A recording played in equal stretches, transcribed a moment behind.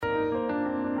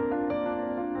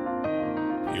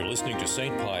You're listening to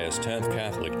St. Pius X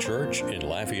Catholic Church in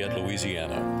Lafayette,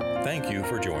 Louisiana. Thank you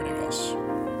for joining us.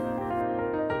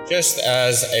 Just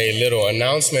as a little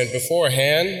announcement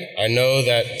beforehand, I know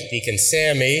that Deacon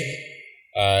Sammy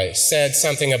said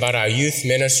something about our youth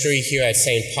ministry here at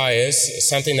St. Pius,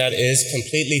 something that is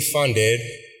completely funded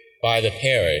by the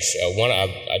parish.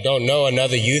 I don't know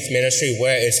another youth ministry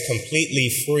where it's completely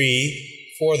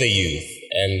free for the youth.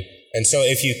 And so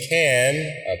if you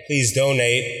can, please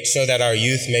donate so that our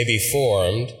youth may be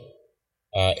formed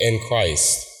in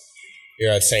Christ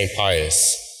here at St.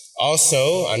 Pius.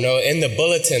 Also, I know in the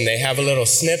bulletin they have a little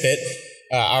snippet.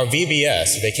 Our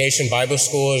VBS, Vacation Bible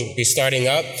School, will be starting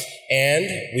up, and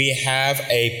we have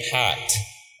a packed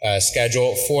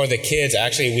schedule for the kids.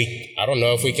 Actually, I don't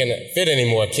know if we can fit any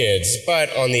more kids,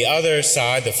 but on the other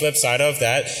side, the flip side of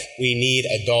that, we need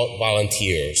adult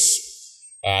volunteers.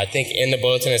 I think in the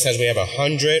bulletin it says we have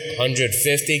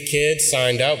 150 kids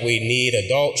signed up. We need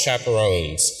adult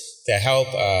chaperones to help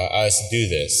us do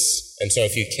this. And so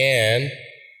if you can,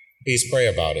 please pray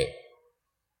about it.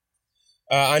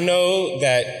 I know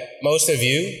that most of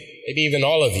you, maybe even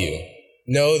all of you,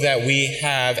 know that we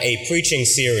have a preaching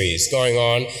series going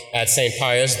on at St.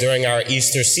 Pius during our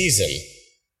Easter season.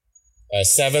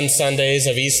 7 Sundays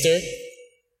of Easter,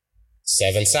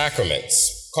 7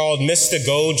 sacraments. Called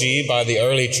Mystagogy by the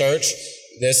early church.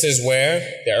 This is where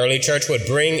the early church would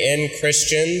bring in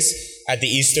Christians at the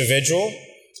Easter Vigil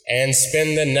and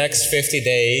spend the next 50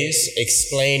 days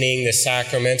explaining the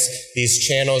sacraments, these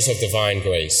channels of divine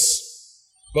grace.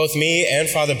 Both me and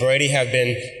Father Brady have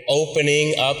been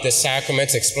opening up the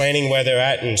sacraments, explaining where they're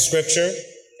at in Scripture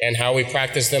and how we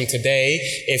practice them today.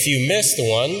 If you missed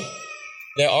one,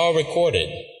 they're all recorded.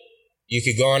 You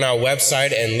could go on our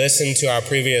website and listen to our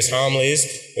previous homilies.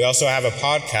 We also have a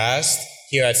podcast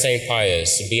here at St.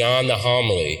 Pius, Beyond the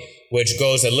Homily, which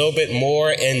goes a little bit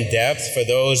more in depth for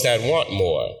those that want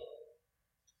more.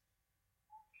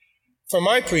 For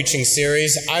my preaching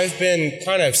series, I've been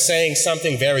kind of saying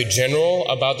something very general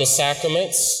about the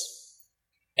sacraments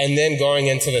and then going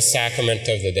into the sacrament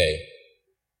of the day.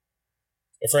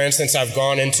 For instance, I've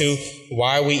gone into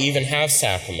why we even have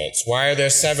sacraments. Why are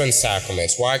there 7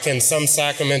 sacraments? Why can some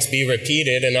sacraments be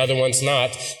repeated and other ones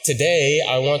not? Today,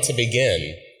 I want to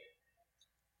begin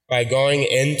by going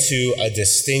into a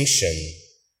distinction,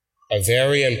 a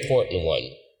very important one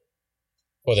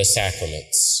for the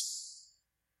sacraments.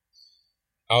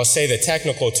 I'll say the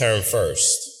technical term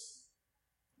first.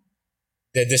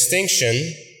 The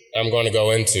distinction I'm going to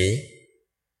go into,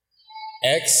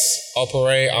 ex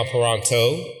opere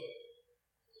operanto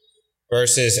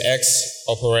versus ex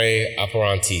opere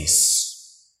operantis.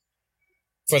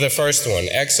 For the first one,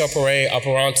 ex opere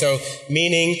operanto,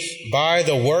 meaning by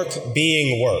the work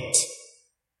being worked.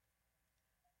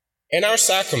 In our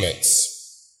sacraments,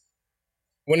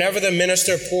 whenever the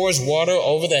minister pours water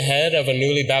over the head of a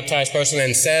newly baptized person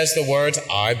and says the words,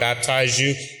 I baptize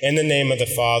you in the name of the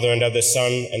Father and of the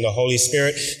Son and the Holy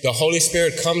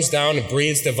Spirit comes down and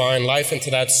breathes divine life into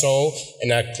that soul,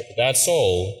 and that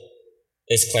soul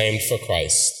is claimed for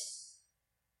Christ,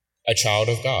 a child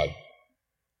of God.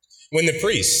 When the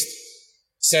priest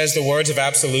says the words of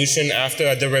absolution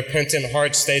after the repentant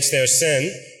heart states their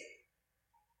sin,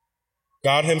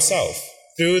 God himself,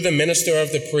 through the minister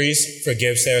of the priest,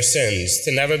 forgives their sins,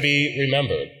 to never be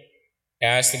remembered,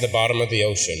 cast at the bottom of the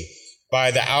ocean. By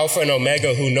the Alpha and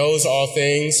Omega, who knows all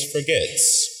things,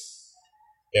 forgets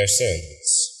their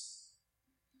sins.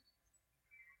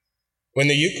 When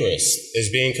the Eucharist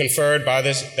is being conferred by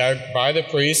the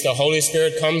priest, the Holy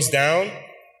Spirit comes down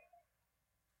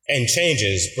and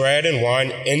changes bread and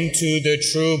wine into the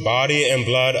true body and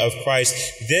blood of Christ.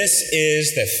 This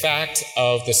is the fact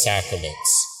of the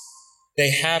sacraments. They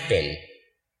happen.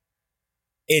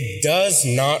 It does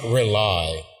not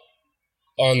rely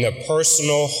on the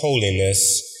personal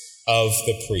holiness of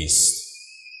the priest.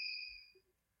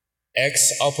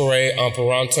 Ex opere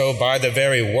operanto, by the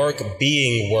very work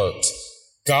being worked.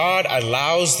 God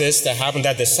allows this to happen,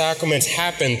 that the sacraments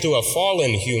happen through a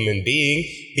fallen human being,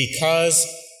 because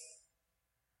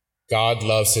God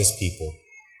loves his people.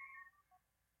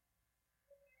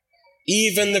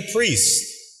 Even the priest,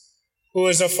 who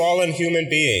is a fallen human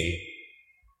being,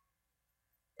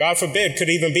 God forbid, could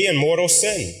even be in mortal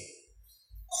sin.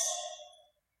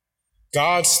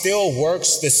 God still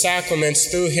works the sacraments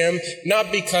through him,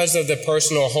 not because of the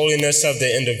personal holiness of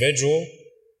the individual,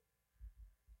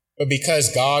 but because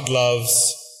God loves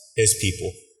his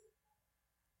people.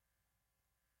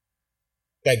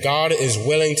 That God is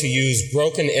willing to use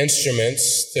broken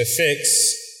instruments to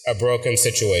fix a broken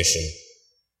situation.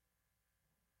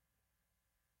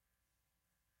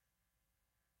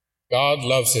 God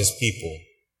loves his people,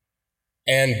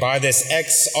 And by this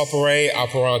ex opere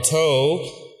operato,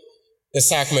 the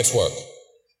sacraments work.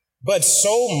 But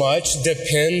so much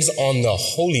depends on the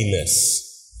holiness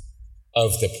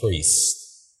of the priest.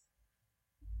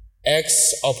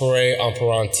 Ex opere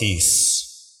operantis,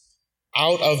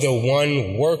 out of the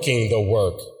one working the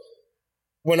work.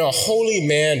 When a holy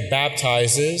man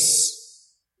baptizes,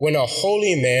 when a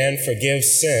holy man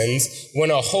forgives sins,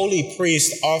 when a holy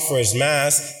priest offers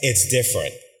Mass, it's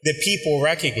different. The people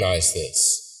recognize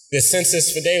this. The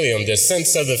sensus fidelium, the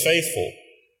sense of the faithful.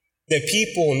 The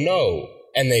people know,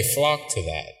 and they flock to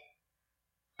that.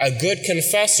 A good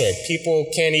confessor, people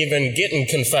can't even get in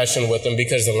confession with them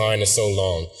because the line is so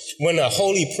long. When a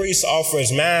holy priest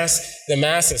offers Mass, the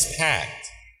Mass is packed.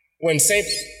 When St.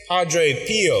 Padre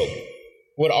Pio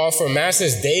would offer Mass,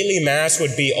 his daily Mass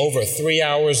would be over 3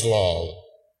 hours long.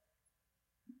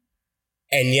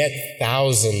 And yet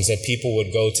thousands of people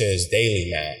would go to his daily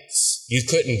Mass. You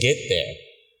couldn't get there.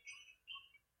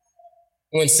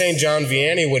 When St. John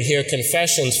Vianney would hear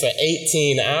confessions for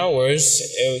 18 hours,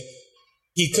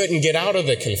 he couldn't get out of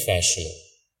the confessional.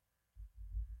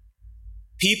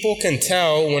 People can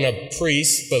tell when a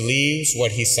priest believes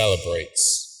what he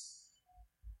celebrates.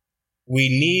 We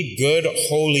need good,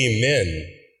 holy men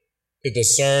to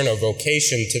discern a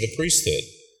vocation to the priesthood,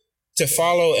 to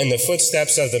follow in the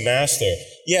footsteps of the Master.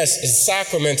 Yes,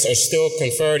 sacraments are still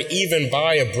conferred even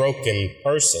by a broken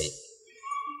person,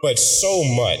 but so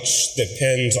much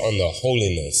depends on the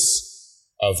holiness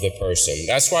of the person.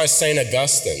 That's why St.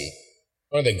 Augustine,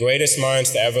 one of the greatest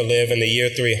minds to ever live in the year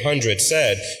 300,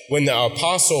 said, when the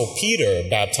Apostle Peter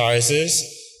baptizes,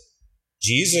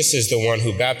 Jesus is the one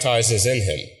who baptizes in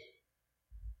him.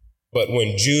 But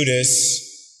when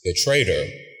Judas, the traitor,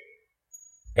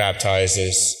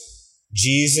 baptizes,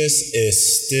 Jesus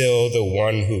is still the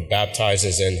one who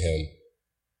baptizes in him.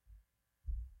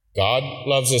 God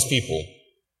loves his people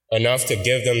enough to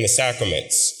give them the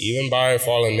sacraments, even by a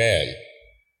fallen man.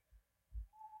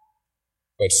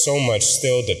 But so much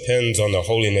still depends on the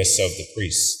holiness of the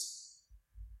priest.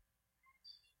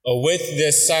 With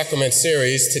this sacrament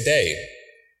series today,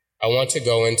 I want to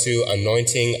go into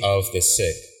anointing of the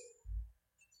sick.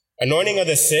 Anointing of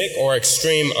the sick, or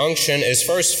extreme unction, is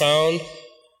first found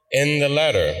in the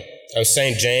letter of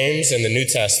St. James in the New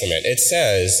Testament. It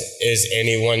says, "Is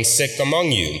anyone sick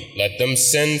among you? Let them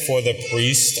send for the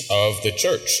priest of the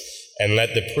church, and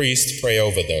let the priest pray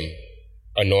over them,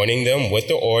 anointing them with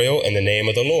the oil in the name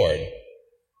of the Lord.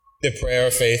 The prayer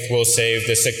of faith will save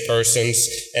the sick persons,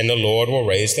 and the Lord will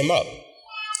raise them up.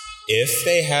 If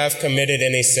they have committed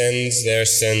any sins, their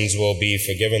sins will be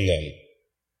forgiven them."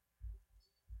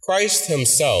 Christ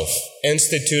himself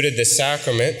instituted the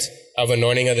sacrament of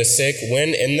anointing of the sick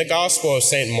when in the Gospel of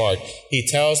St. Mark, he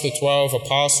tells the 12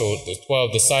 apostles, the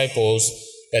 12 disciples,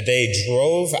 that they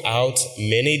drove out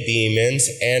many demons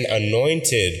and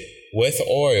anointed with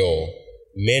oil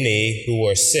many who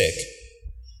were sick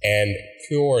and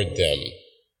cured them.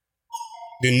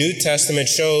 The New Testament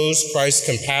shows Christ's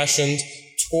compassion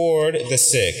toward the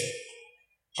sick,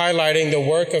 highlighting the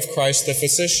work of Christ the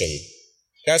physician.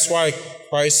 That's why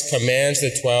Christ commands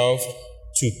the 12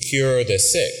 to cure the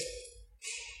sick,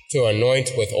 to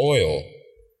anoint with oil.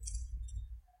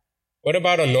 What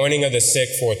about anointing of the sick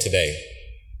for today?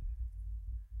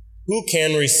 Who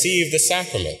can receive the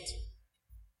sacrament?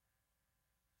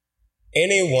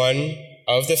 Anyone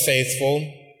of the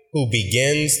faithful who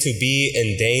begins to be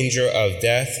in danger of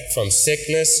death from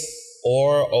sickness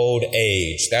or old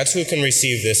age. That's who can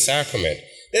receive this sacrament.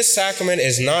 This sacrament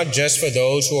is not just for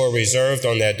those who are reserved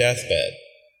on their deathbed.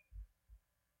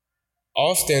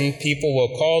 Often people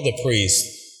will call the priest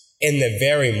in the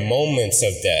very moments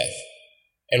of death.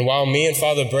 And while me and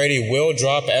Father Brady will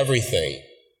drop everything,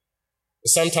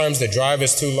 sometimes the drive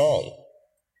is too long,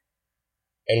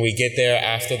 and we get there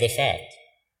after the fact.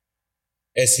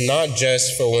 It's not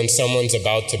just for when someone's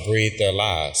about to breathe their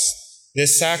last.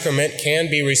 This sacrament can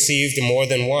be received more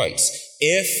than once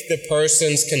if the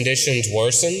person's conditions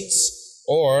worsens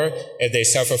or if they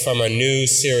suffer from a new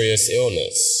serious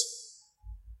illness.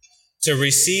 To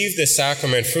receive the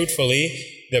sacrament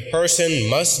fruitfully, the person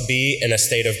must be in a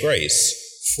state of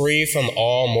grace, free from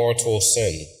all mortal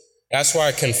sin. That's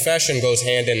why confession goes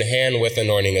hand in hand with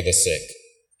anointing of the sick.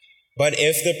 But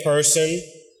if the person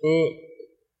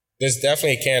this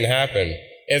definitely can happen,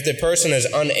 if the person is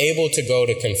unable to go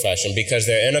to confession because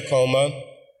they're in a coma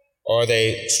or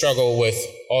they struggle with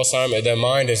Alzheimer's, their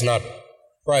mind is not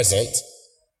present,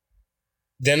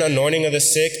 then anointing of the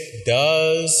sick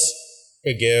does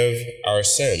forgive our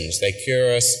sins. They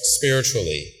cure us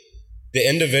spiritually. The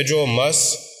individual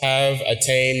must have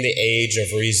attained the age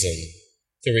of reason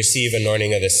to receive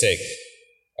anointing of the sick.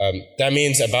 That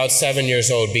means about 7 years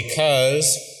old,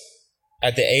 because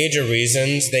at the age of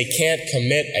reason, they can't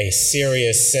commit a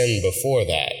serious sin before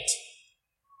that.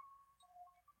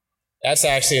 That's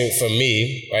actually, for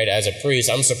me, right, as a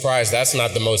priest, I'm surprised that's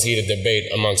not the most heated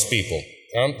debate amongst people,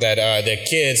 that the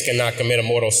kids cannot commit a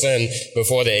mortal sin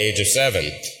before the age of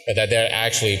 7, and that they're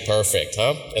actually perfect,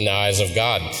 in the eyes of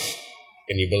God.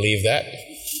 Can you believe that?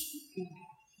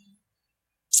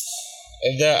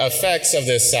 The effects of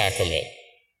this sacrament.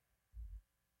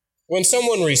 When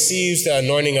someone receives the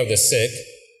anointing of the sick,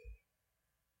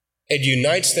 it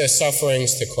unites their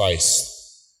sufferings to Christ.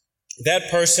 That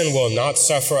person will not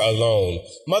suffer alone.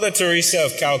 Mother Teresa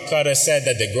of Calcutta said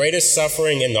that the greatest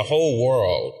suffering in the whole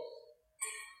world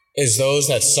is those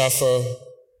that suffer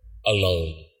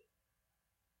alone.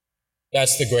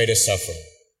 That's the greatest suffering.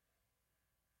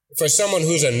 For someone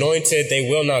who's anointed, they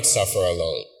will not suffer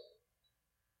alone.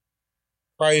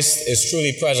 Christ is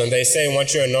truly present. They say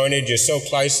once you're anointed, you're so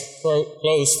close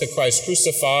to Christ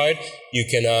crucified, you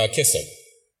can kiss him.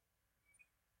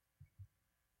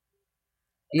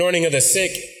 Anointing of the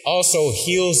sick also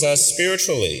heals us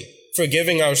spiritually,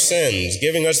 forgiving our sins,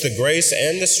 giving us the grace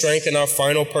and the strength in our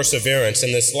final perseverance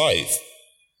in this life.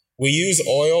 We use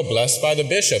oil blessed by the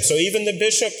bishop, so even the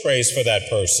bishop prays for that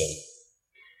person.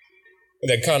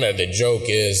 The joke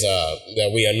is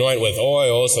that we anoint with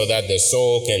oil so that the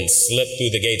soul can slip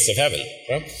through the gates of heaven.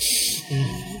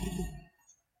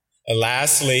 And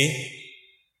lastly,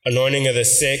 anointing of the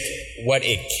sick, what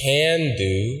it can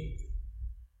do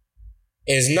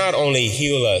is not only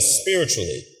heal us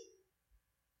spiritually,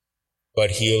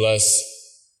 but heal us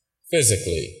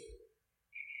physically.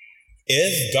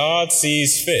 If God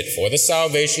sees fit for the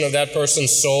salvation of that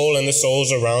person's soul and the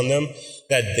souls around them,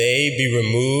 that they be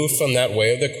removed from that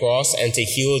way of the cross and to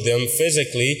heal them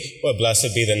physically, well,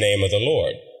 blessed be the name of the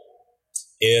Lord.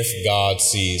 If God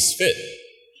sees fit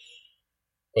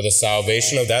for the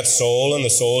salvation of that soul and the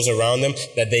souls around them,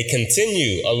 that they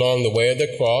continue along the way of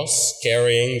the cross,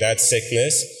 carrying that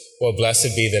sickness, well,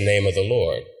 blessed be the name of the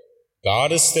Lord.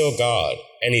 God is still God,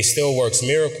 and he still works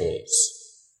miracles.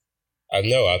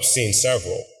 I've seen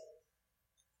several.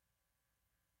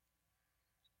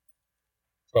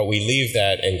 But we leave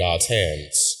that in God's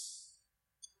hands.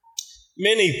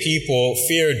 Many people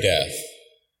fear death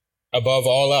above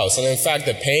all else. And in fact,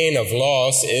 the pain of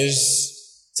loss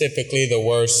is typically the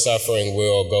worst suffering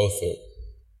we'll go through.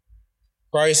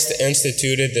 Christ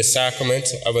instituted the sacrament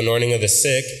of anointing of the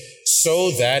sick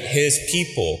so that his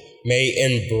people may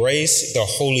embrace the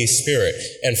Holy Spirit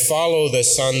and follow the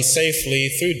Son safely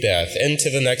through death into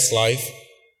the next life,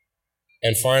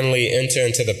 and finally enter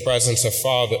into the presence of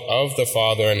the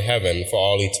Father in heaven for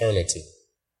all eternity.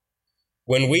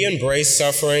 When we embrace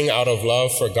suffering out of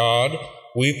love for God,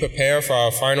 we prepare for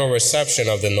our final reception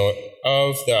of the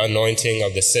anointing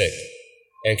of the sick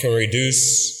and can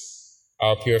reduce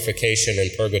our purification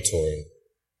in purgatory.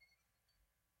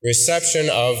 Reception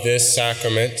of this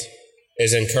sacrament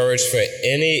is encouraged for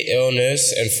any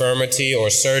illness, infirmity,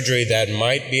 or surgery that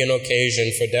might be an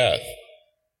occasion for death.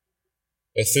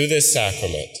 But through this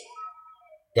sacrament,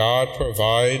 God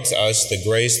provides us the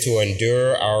grace to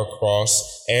endure our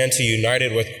cross and to unite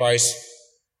it with Christ's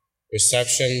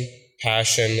reception,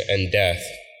 passion, and death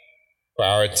for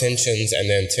our intentions and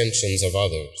the intentions of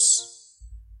others.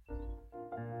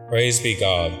 Praise be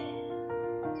God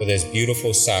for this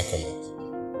beautiful sacrament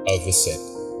of the sick.